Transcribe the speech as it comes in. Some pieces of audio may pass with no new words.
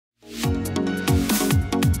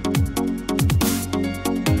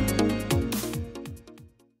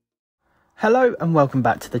Hello and welcome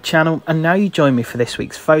back to the channel, and now you join me for this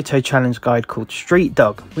week's photo challenge guide called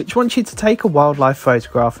STREETDOG, which wants you to take a wildlife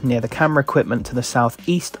photograph near the camera equipment to the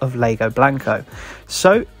southeast of LAGO BLANCO.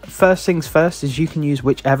 So first things first is you can use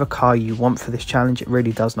whichever car you want for this challenge. It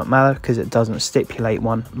really does not matter because it doesn't stipulate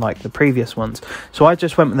one like the previous ones. So I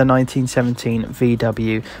just went with the 1917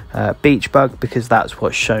 VW Beach Bug because that's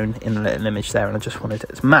what's shown in the little image there, and I just wanted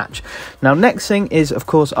it to match. Now next thing is, of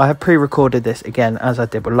course, I have pre-recorded this again as I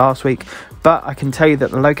did with last week, but I can tell you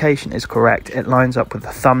that the location is correct. It lines up with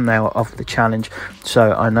the thumbnail of the challenge,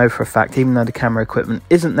 so I know for a fact, even though the camera equipment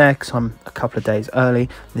isn't there because I'm a couple of days early,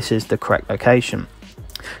 this is the correct location.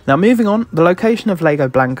 Now moving on, the location of LAGO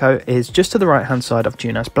BLANCO is just to the right hand side of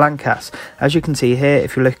Dunas Blancas. As you can see here,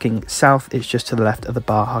 if you're looking south, it's just to the left of the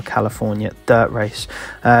Baja California dirt race.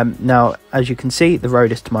 Now as you can see, the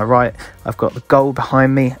road is to my right. I've got the goal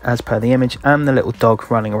behind me as per the image, and the little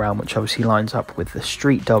dog running around, which obviously lines up with the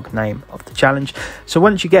STREETDOG name of the challenge. So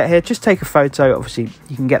once you get here, just take a photo. Obviously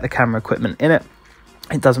you can get the camera equipment in it.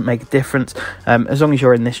 It doesn't make a difference. As long as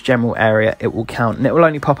you're in this general area, it will count, and it will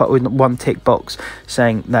only pop up with one tick box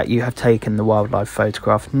saying that you have taken the wildlife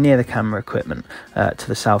photograph near the camera equipment to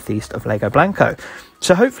the southeast of LAGO BLANCO.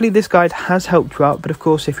 So hopefully this guide has helped you out, but of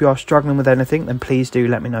course if you are struggling with anything, then please do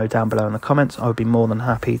let me know down below in the comments. I would be more than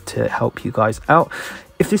happy to help you guys out.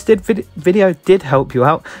 If this video did help you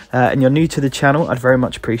out and you're new to the channel, I'd very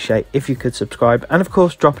much appreciate if you could subscribe, and of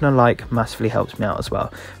course dropping a like massively helps me out as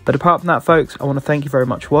well. But apart from that folks, I want to thank you very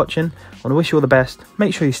much for watching. I want to wish you all the best.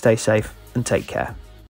 Make sure you stay safe and take care.